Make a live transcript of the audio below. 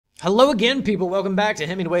Hello again, people. Welcome back to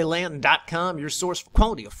HemingwayLand.com, your source for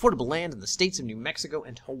quality, affordable land in the states of New Mexico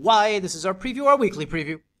and Hawaii. This is our preview, our weekly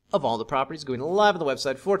preview of all the properties going live on the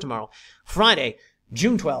website for tomorrow, Friday,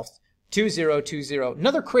 June 12th, 2020.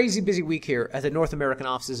 Another crazy busy week here at the North American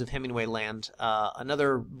offices of Hemingway Land.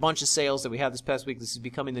 Another bunch of sales that we had this past week. This is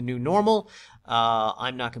becoming the new normal.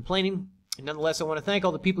 I'm not complaining. Nonetheless, I want to thank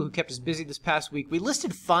all the people who kept us busy this past week. We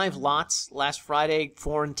listed 5 lots last Friday,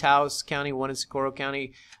 4 in Taos County, 1 in Socorro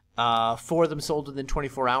County. 4 of them sold within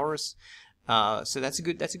 24 hours. So that's a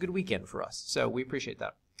good weekend for us. So we appreciate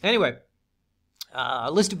that. Anyway,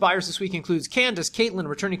 a list of buyers this week includes Candace, Caitlin,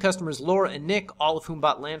 returning customers Laura and Nick, all of whom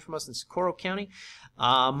bought land from us in Socorro County.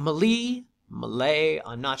 Malay,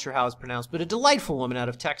 I'm not sure how it's pronounced, but a delightful woman out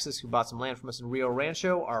of Texas who bought some land from us in Rio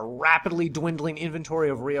Rancho, our rapidly dwindling inventory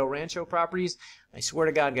of Rio Rancho properties. I swear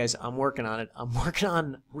to God, guys, I'm working on it. I'm working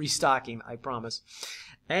on restocking, I promise.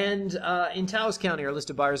 And in Taos County, our list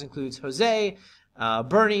of buyers includes Jose,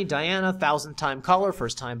 Bernie, Diana, 1,000-time caller,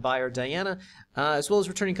 first-time buyer Diana, as well as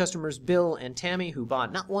returning customers Bill and Tammy, who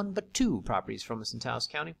bought not 1 but 2 properties from us in Taos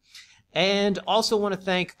County. And also want to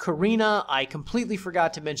thank Karina. I completely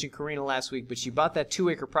forgot to mention Karina last week, but she bought that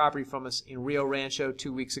 2-acre property from us in Rio Rancho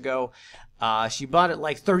 2 weeks ago. She bought it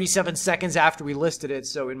like 37 seconds after we listed it,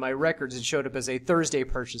 so in my records it showed up as a Thursday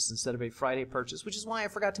purchase instead of a Friday purchase, which is why I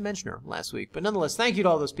forgot to mention her last week. But nonetheless, thank you to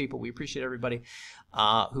all those people. We appreciate everybody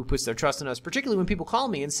who puts their trust in us, particularly when people call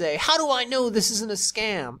me and say, "How do I know this isn't a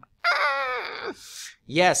scam?"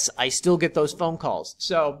 Yes, I still get those phone calls.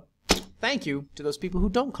 So thank you to those people who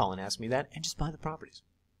don't call and ask me that and just buy the properties.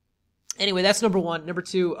 Anyway, that's number 1. Number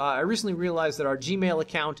 2, I recently realized that our Gmail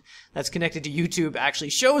account that's connected to YouTube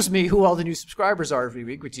actually shows me who all the new subscribers are every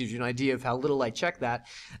week, which gives you an idea of how little I check that.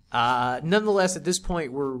 Nonetheless, at this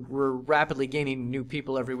point, we're rapidly gaining new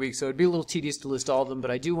people every week, so it'd be a little tedious to list all of them,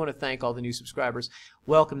 but I do want to thank all the new subscribers.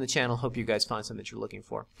 Welcome to the channel. Hope you guys find something that you're looking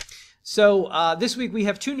for. So this week we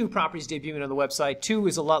have 2 new properties debuting on the website. 2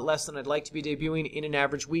 is a lot less than I'd like to be debuting in an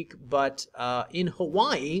average week, but in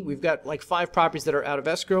Hawaii we've got like 5 properties that are out of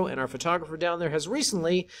escrow, and our photographer down there has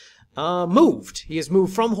recently moved. He has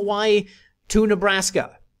moved from Hawaii to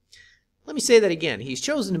Nebraska. Let me say that again. He's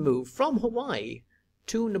chosen to move from Hawaii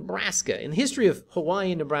to Nebraska. In the history of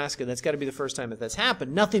Hawaii and Nebraska, that's got to be the first time that that's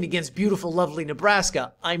happened. Nothing against beautiful, lovely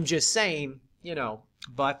Nebraska. I'm just saying, you know.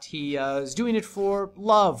 But he is doing it for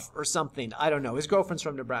love or something. I don't know. His girlfriend's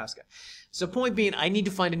from Nebraska. So point being, I need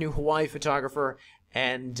to find a new Hawaii photographer,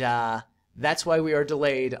 and that's why we are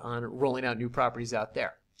delayed on rolling out new properties out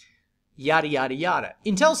there. Yada, yada, yada.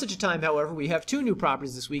 Until such a time, however, we have 2 new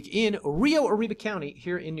properties this week in Arriba County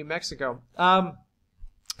here in New Mexico.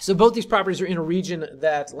 So both these properties are in a region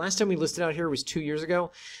that last time we listed out here was 2 years ago.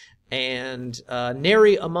 And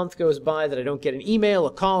nary a month goes by that I don't get an email, a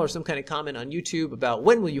call, or some kind of comment on YouTube about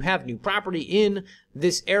when will you have new property in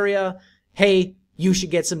this area. Hey, you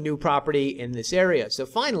should get some new property in this area. So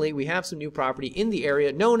finally, we have some new property in the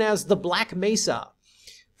area known as the Black Mesa.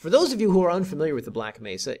 For those of you who are unfamiliar with the Black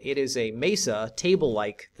Mesa, it is a mesa,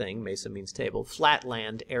 table-like thing. Mesa means table,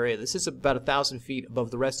 flatland area. This is about 1,000 feet above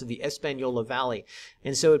the rest of the Espanola Valley.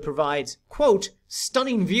 And so it provides, quote,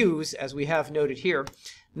 stunning views, as we have noted here.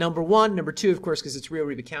 Number 1. Number 2, of course, because it's Rio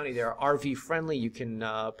Arriba County, they are RV friendly. You can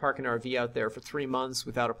park an RV out there for 3 months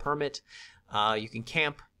without a permit. You can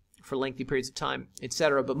camp for lengthy periods of time,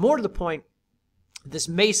 etc. But more to the point, this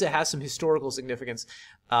mesa has some historical significance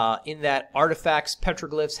in that artifacts,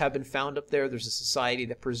 petroglyphs have been found up there. There's a society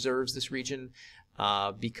that preserves this region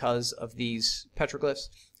because of these petroglyphs.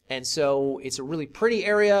 And so it's a really pretty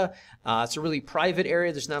area. It's a really private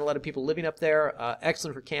area. There's not a lot of people living up there.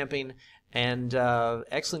 Excellent for camping. And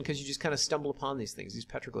excellent because you just kind of stumble upon these things, these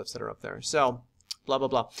petroglyphs that are up there. So, blah, blah,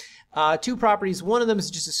 blah. 2 properties. One of them is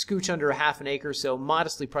just a scooch under a half an acre, so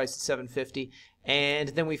modestly priced at $750. And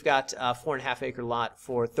then we've got a 4.5 acre lot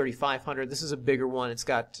for $3,500. This is a bigger one. It's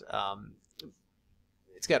got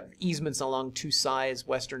easements along 2 sides,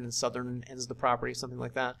 western and southern ends of the property, something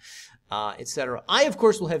like that, etc. I, of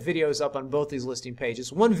course, will have videos up on both these listing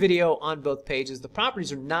pages. 1 video on both pages. The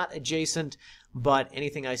properties are not adjacent, but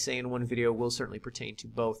anything I say in 1 video will certainly pertain to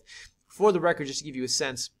both. For the record, just to give you a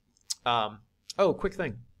sense, oh, quick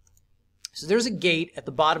thing. So there's a gate at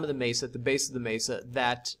the bottom of the mesa, at the base of the mesa,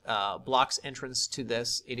 that blocks entrance to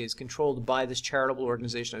this. It is controlled by this charitable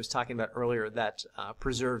organization I was talking about earlier that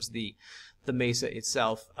preserves the mesa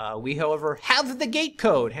itself. We, however, have the gate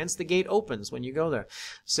code, hence the gate opens when you go there.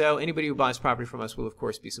 So anybody who buys property from us will, of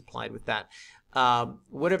course, be supplied with that.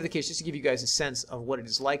 Whatever the case, just to give you guys a sense of what it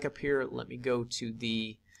is like up here, let me go to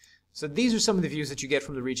the So these are some of the views that you get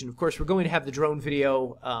from the region. Of course, we're going to have the drone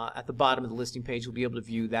video at the bottom of the listing page. You'll be able to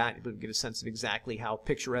view that. You'll get a sense of exactly how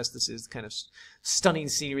picturesque this is, the kind of stunning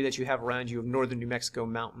scenery that you have around you of northern New Mexico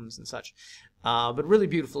mountains and such. But really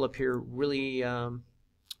beautiful up here, really,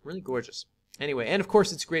 really gorgeous. Anyway, and of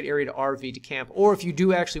course, it's a great area to RV, to camp, or if you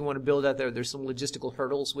do actually want to build out there, there's some logistical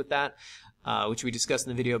hurdles with that, which we discussed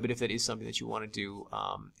in the video, but if that is something that you want to do,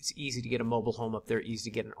 it's easy to get a mobile home up there,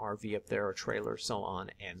 easy to get an RV up there, or a trailer, so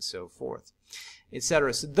on and so forth,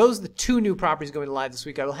 etc. So those are the 2 new properties going live this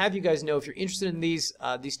week. I will have you guys know if you're interested in these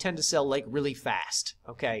tend to sell like really fast,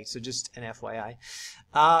 okay, so just an FYI.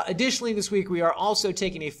 Additionally, this week we are also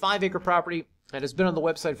taking a 5-acre property that has been on the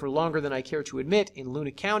website for longer than I care to admit in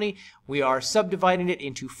Luna County. We are subdividing it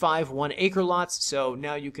into 5 1-acre lots, so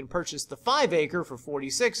now you can purchase the 5-acre for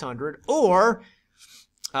 $4,600, or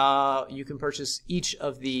you can purchase each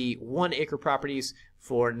of the 1-acre properties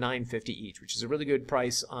for $950 each, which is a really good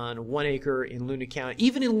price on 1 acre in Luna County.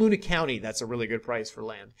 Even in Luna County, that's a really good price for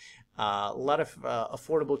land. A lot of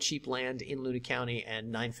affordable, cheap land in Luna County,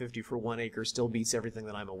 and $950 for 1 acre still beats everything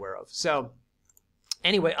that I'm aware of. So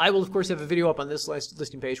anyway, I will, of course, have a video up on this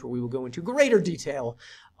listing page where we will go into greater detail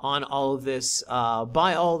on all of this.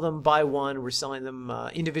 Buy all of them, buy one. We're selling them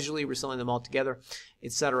individually. We're selling them all together,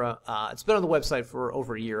 etc. It's been on the website for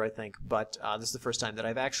over a year, I think, but this is the first time that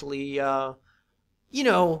I've actually, you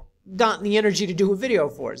know, gotten the energy to do a video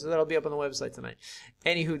for it, so that'll be up on the website tonight.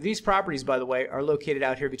 Anywho, these properties, by the way, are located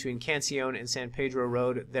out here between Cancion and San Pedro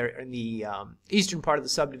Road. They're in the eastern part of the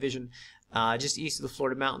subdivision, just east of the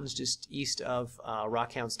Florida Mountains, just east of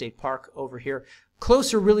Rockhound State Park over here.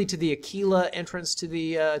 Closer, really, to the Aquila entrance to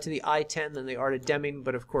the I-10 than they are to Deming,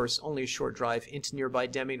 but of course, only a short drive into nearby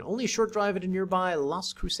Deming, only a short drive into nearby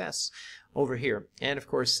Las Cruces over here. And of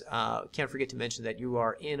course, can't forget to mention that you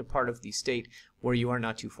are in a part of the state where you are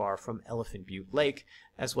not too far from Elephant Butte Lake,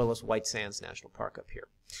 as well as White Sands National Park up here.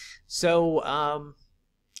 So,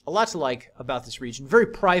 a lot to like about this region. Very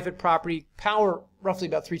private property. Power roughly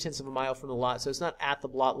about 3/10 of a mile from the lot, so it's not at the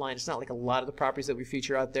lot line. It's not like a lot of the properties that we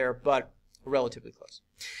feature out there, but relatively close.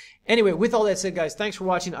 Anyway, with all that said, guys, thanks for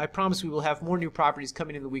watching. I promise we will have more new properties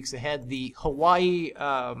coming in the weeks ahead. The Hawaii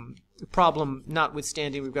problem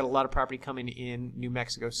notwithstanding, we've got a lot of property coming in New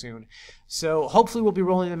Mexico soon. So hopefully we'll be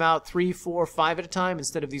rolling them out 3, 4, 5 at a time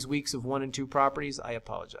instead of these weeks of 1 and 2 properties. I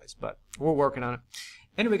apologize, but we're working on it.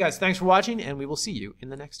 Anyway, guys, thanks for watching, and we will see you in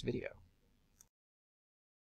the next video.